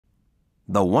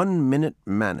The 1-Minute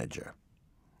Manager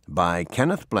by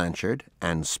Kenneth Blanchard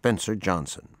and Spencer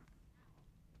Johnson.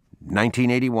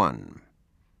 1981.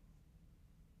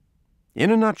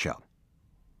 In a nutshell,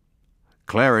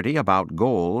 clarity about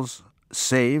goals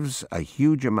saves a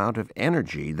huge amount of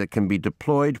energy that can be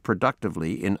deployed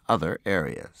productively in other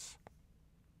areas.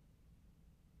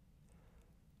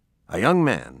 A young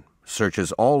man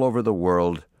searches all over the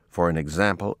world for an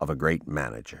example of a great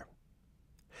manager.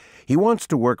 He wants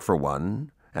to work for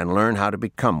one and learn how to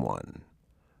become one,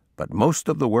 but most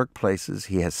of the workplaces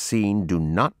he has seen do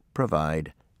not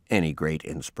provide any great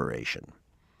inspiration.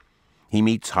 He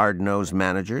meets hard-nosed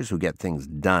managers who get things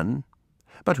done,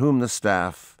 but whom the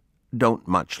staff don't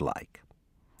much like,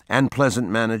 and pleasant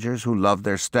managers who love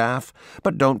their staff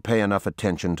but don't pay enough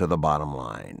attention to the bottom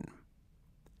line.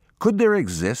 Could there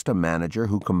exist a manager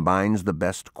who combines the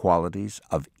best qualities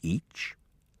of each?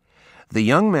 The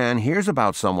young man hears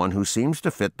about someone who seems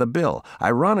to fit the bill,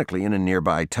 ironically in a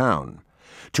nearby town.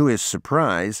 To his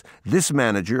surprise, this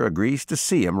manager agrees to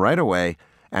see him right away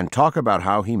and talk about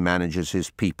how he manages his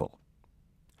people.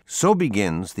 So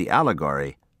begins the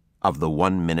allegory of the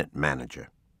 1-Minute Manager.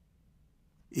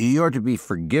 You're to be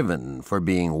forgiven for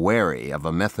being wary of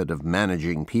a method of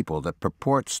managing people that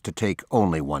purports to take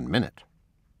only 1 minute.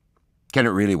 Can it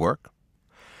really work?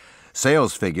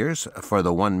 Sales figures for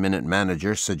the 1-Minute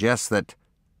Manager suggest that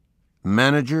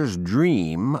managers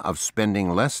dream of spending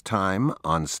less time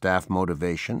on staff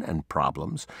motivation and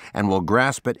problems and will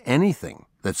grasp at anything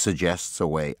that suggests a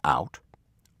way out,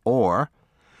 or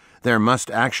there must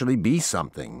actually be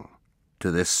something to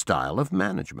this style of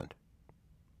management.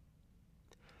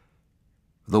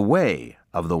 The way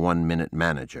of the 1-Minute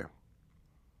Manager.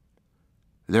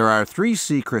 There are 3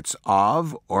 secrets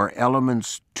of or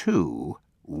elements to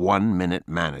 1-minute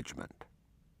management.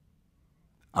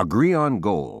 Agree on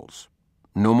goals,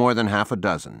 no more than half a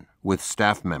dozen, with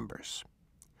staff members.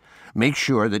 Make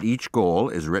sure that each goal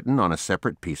is written on a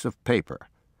separate piece of paper.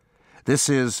 This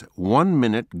is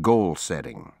 1-minute goal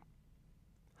setting.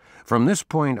 From this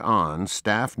point on,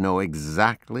 staff know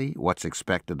exactly what's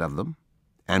expected of them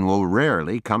and will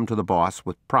rarely come to the boss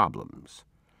with problems.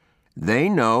 They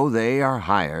know they are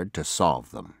hired to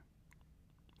solve them.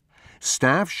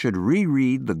 Staff should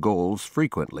reread the goals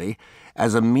frequently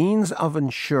as a means of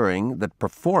ensuring that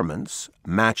performance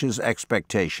matches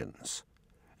expectations.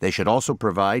 They should also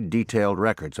provide detailed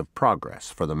records of progress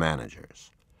for the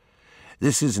managers.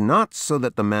 This is not so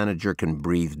that the manager can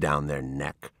breathe down their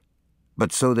neck,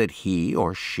 but so that he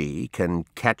or she can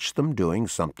catch them doing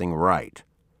something right.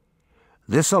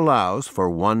 This allows for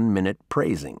 1-minute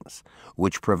praisings,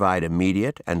 which provide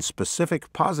immediate and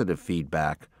specific positive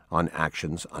feedback on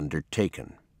actions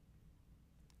undertaken.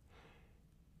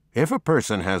 If a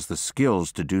person has the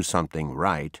skills to do something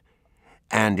right,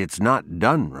 and it's not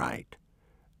done right,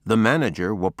 the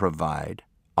manager will provide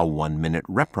a 1-minute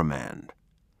reprimand.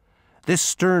 This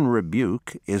stern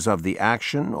rebuke is of the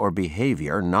action or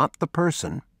behavior, not the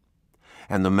person,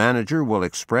 and the manager will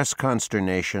express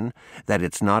consternation that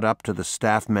it's not up to the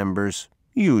staff member's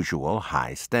usual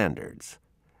high standards.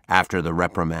 After the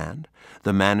reprimand,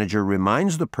 the manager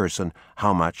reminds the person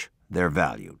how much they're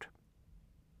valued.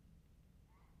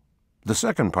 The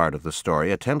second part of the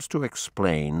story attempts to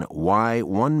explain why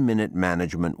 1-minute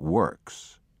management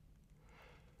works.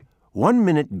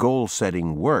 1-minute goal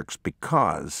setting works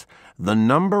because the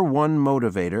 #1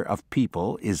 motivator of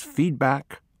people is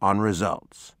feedback on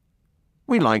results.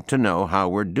 We like to know how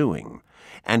we're doing,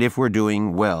 and if we're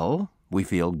doing well, we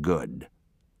feel good.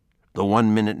 The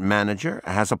 1-Minute Manager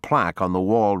has a plaque on the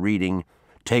wall reading,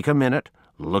 "Take a minute,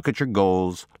 look at your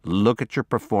goals, look at your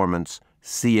performance,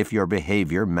 see if your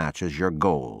behavior matches your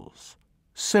goals."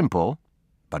 Simple,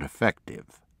 but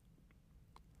effective.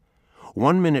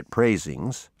 1-minute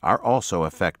praisings are also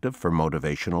effective for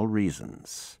motivational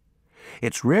reasons.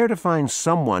 It's rare to find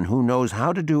someone who knows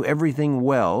how to do everything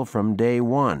well from day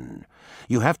one.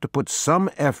 You have to put some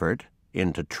effort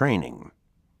into training.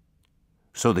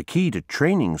 So the key to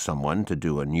training someone to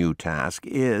do a new task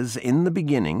is, in the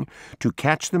beginning, to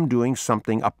catch them doing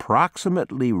something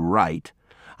approximately right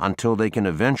until they can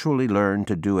eventually learn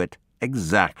to do it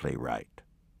exactly right.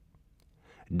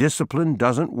 Discipline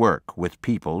doesn't work with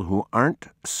people who aren't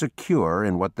secure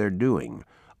in what they're doing.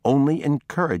 Only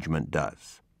encouragement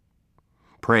does.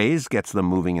 Praise gets them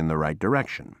moving in the right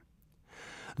direction.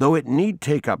 Though it need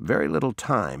take up very little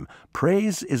time,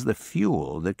 praise is the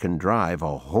fuel that can drive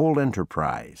a whole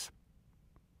enterprise.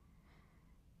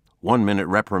 1-minute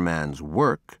reprimands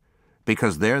work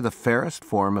because they're the fairest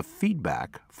form of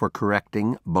feedback for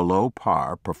correcting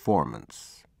below-par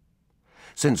performance.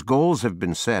 Since goals have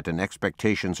been set and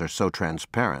expectations are so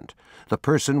transparent, the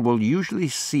person will usually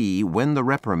see when the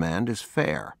reprimand is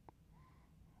fair.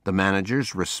 The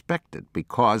managers respect it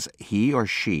because he or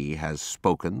she has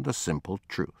spoken the simple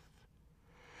truth.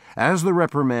 As the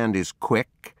reprimand is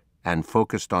quick and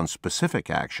focused on specific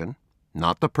action,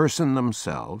 not the person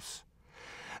themselves,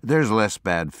 there's less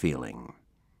bad feeling.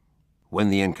 When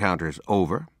the encounter's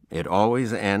over, it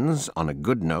always ends on a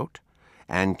good note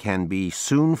and can be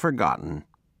soon forgotten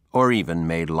or even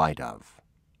made light of.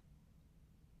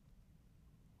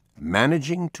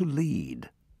 Managing to lead.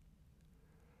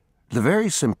 The very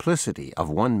simplicity of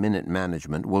one-minute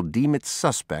management will deem it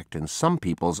suspect in some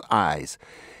people's eyes,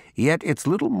 yet it's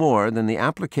little more than the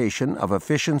application of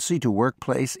efficiency to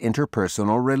workplace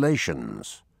interpersonal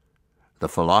relations. The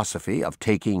philosophy of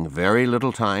taking very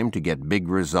little time to get big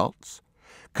results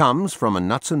comes from a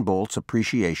nuts-and-bolts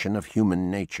appreciation of human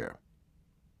nature.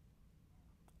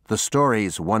 The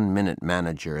story's one-minute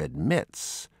manager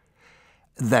admits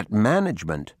that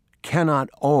management cannot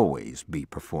always be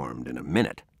performed in a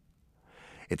minute.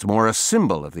 It's more a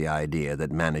symbol of the idea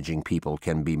that managing people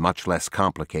can be much less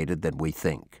complicated than we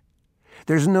think.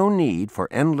 There's no need for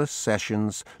endless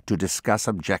sessions to discuss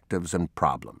objectives and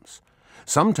problems.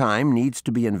 Some time needs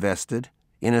to be invested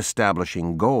in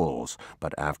establishing goals,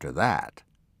 but after that,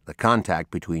 the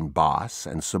contact between boss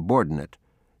and subordinate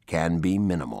can be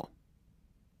minimal.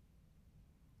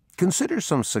 Consider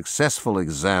some successful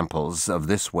examples of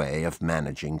this way of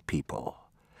managing people.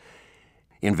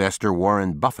 Investor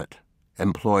Warren Buffett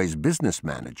employs business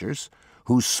managers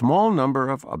whose small number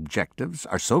of objectives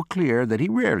are so clear that he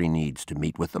rarely needs to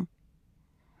meet with them.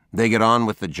 They get on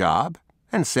with the job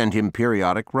and send him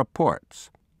periodic reports.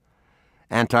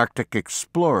 Antarctic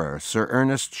explorer Sir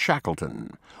Ernest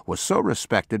Shackleton was so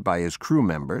respected by his crew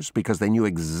members because they knew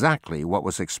exactly what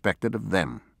was expected of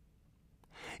them.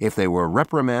 If they were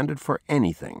reprimanded for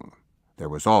anything, there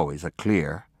was always a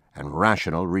clear and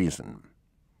rational reason.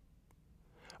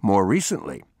 More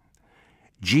recently,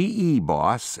 GE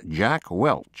boss Jack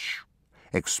Welch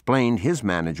explained his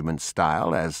management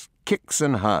style as kicks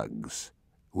and hugs,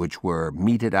 which were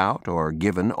meted out or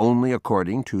given only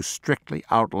according to strictly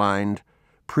outlined,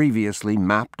 previously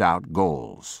mapped-out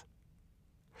goals.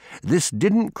 This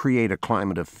didn't create a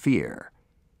climate of fear.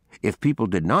 If people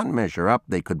did not measure up,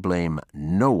 they could blame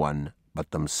no one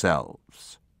but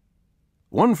themselves.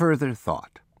 One further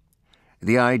thought.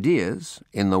 The ideas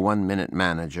in the one-minute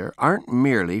manager aren't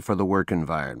merely for the work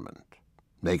environment.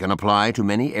 They can apply to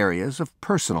many areas of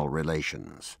personal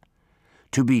relations.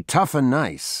 To be tough and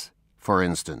nice, for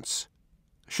instance,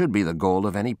 should be the goal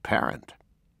of any parent.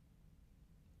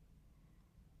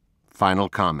 Final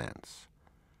comments.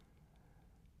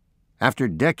 After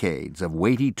decades of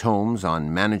weighty tomes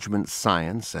on management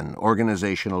science and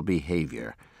organizational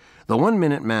behavior, the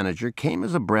one-minute manager came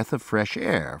as a breath of fresh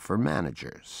air for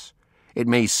managers. It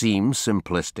may seem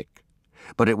simplistic,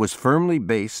 but it was firmly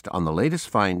based on the latest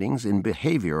findings in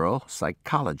behavioral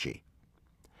psychology.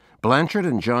 Blanchard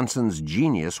and Johnson's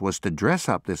genius was to dress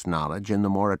up this knowledge in the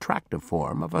more attractive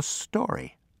form of a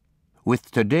story.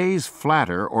 With today's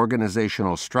flatter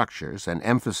organizational structures and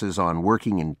emphasis on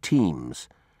working in teams,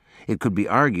 it could be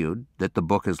argued that the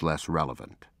book is less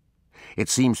relevant. It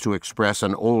seems to express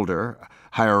an older,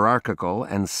 hierarchical,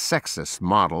 and sexist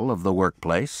model of the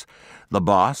workplace, the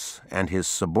boss and his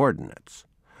subordinates.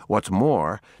 What's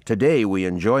more, today we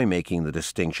enjoy making the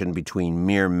distinction between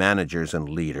mere managers and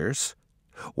leaders.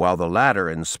 While the latter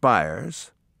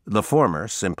inspires, the former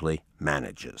simply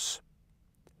manages.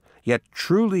 Yet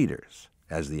true leaders,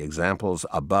 as the examples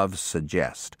above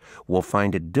suggest, will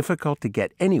find it difficult to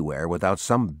get anywhere without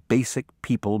some basic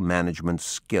people management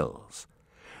skills.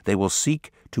 They will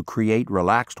seek to create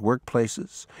relaxed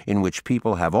workplaces in which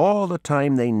people have all the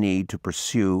time they need to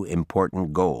pursue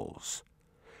important goals.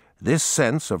 This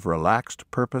sense of relaxed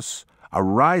purpose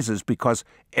arises because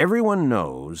everyone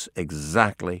knows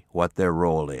exactly what their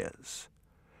role is.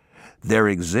 There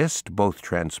exist both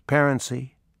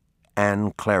transparency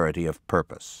and clarity of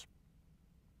purpose.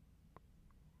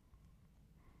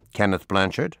 Kenneth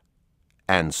Blanchard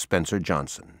and Spencer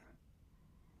Johnson.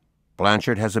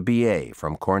 Blanchard has a B.A.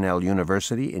 from Cornell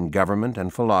University in Government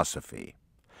and Philosophy,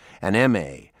 an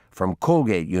M.A. from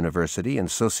Colgate University in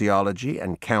Sociology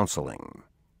and Counseling,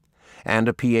 and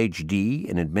a Ph.D.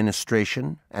 in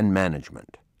Administration and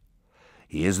Management.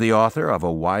 He is the author of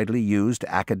a widely used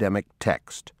academic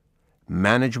text,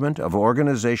 Management of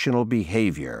Organizational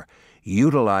Behavior,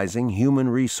 Utilizing Human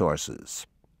Resources,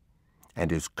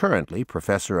 and is currently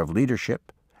Professor of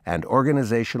Leadership and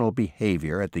Organizational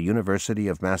Behavior at the University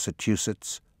of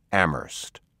Massachusetts,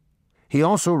 Amherst. He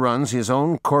also runs his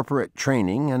own corporate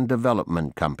training and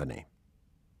development company.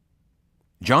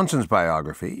 Johnson's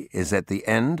biography is at the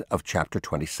end of Chapter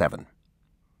 27.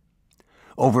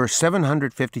 Over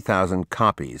 750,000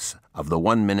 copies of The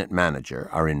 1-Minute Manager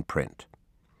are in print.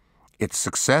 Its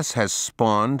success has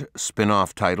spawned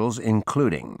spin-off titles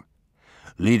including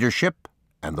Leadership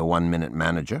and The 1-Minute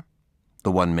Manager,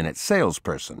 The 1-Minute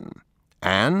Salesperson,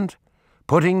 and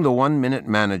Putting the 1-Minute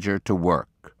Manager to Work.